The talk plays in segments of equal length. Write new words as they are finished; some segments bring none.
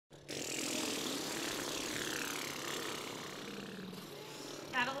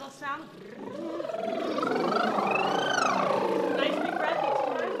Add a little sound. Nice big breath each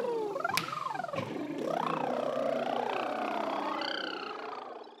time.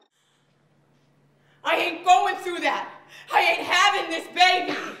 I ain't going through that. I ain't having this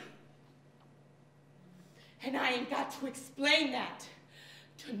baby. And I ain't got to explain that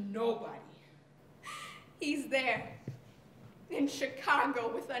to nobody. He's there in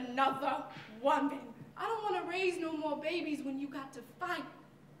Chicago with another woman. I don't want to raise no more babies when you got to fight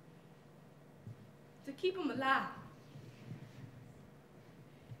to keep them alive.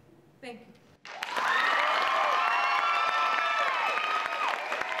 Thank you.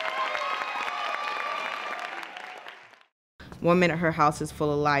 One minute her house is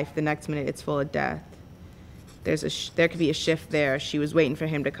full of life, the next minute it's full of death. There could be a shift there. She was waiting for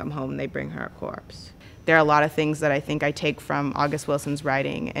him to come home, they bring her a corpse. There are a lot of things that I think I take from August Wilson's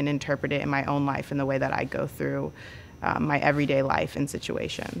writing and interpret it in my own life in the way that I go through my everyday life and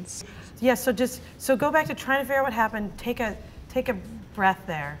situations. Yeah, so go back to trying to figure out what happened, take a breath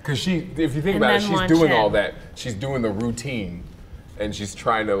there. Because if you think about it, she's doing all that. She's doing the routine, and she's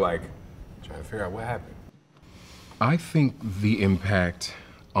trying to figure out what happened. I think the impact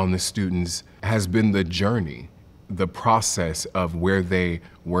on the students has been the journey, the process of where they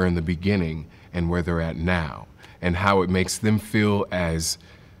were in the beginning and where they're at now, and how it makes them feel as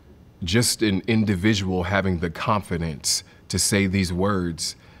just an individual having the confidence to say these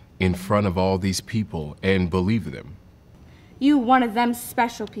words in front of all these people and believe them. You one of them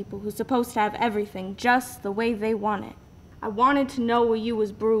special people who's supposed to have everything just the way they want it. I wanted to know where you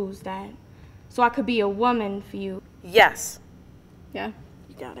was bruised at, so I could be a woman for you. Yes. Yeah?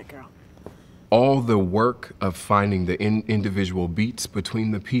 You got it, girl. All the work of finding the individual beats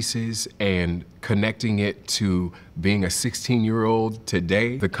between the pieces and connecting it to being a 16-year-old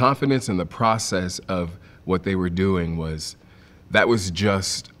today, the confidence in the process of what they were doing was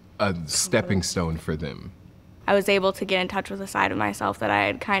just a stepping stone for them. I was able to get in touch with a side of myself that I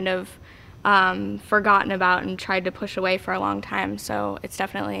had kind of forgotten about and tried to push away for a long time, so it's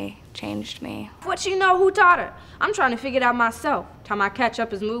definitely changed me. What she know, who taught her? I'm trying to figure it out myself. Time I catch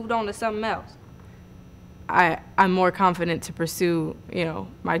up has moved on to something else. I'm more confident to pursue,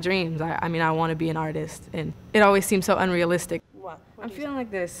 my dreams. I mean, I want to be an artist, and it always seems so unrealistic. I'm feeling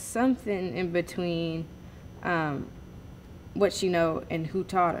like there's something in between what she know and who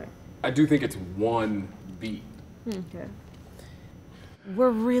taught her. I do think it's one beat. Okay. We're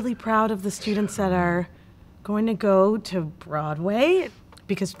really proud of the students that are going to go to Broadway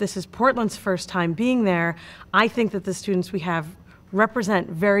because this is Portland's first time being there. I think that the students we have represent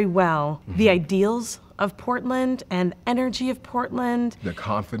very well the ideals of Portland and energy of Portland. The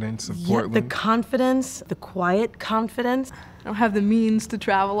confidence of Portland. The confidence, the quiet confidence. I don't have the means to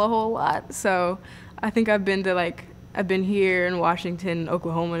travel a whole lot, so I think I've been here in Washington,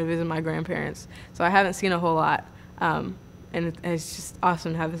 Oklahoma to visit my grandparents, so I haven't seen a whole lot, and it's just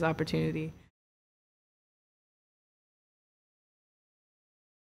awesome to have this opportunity.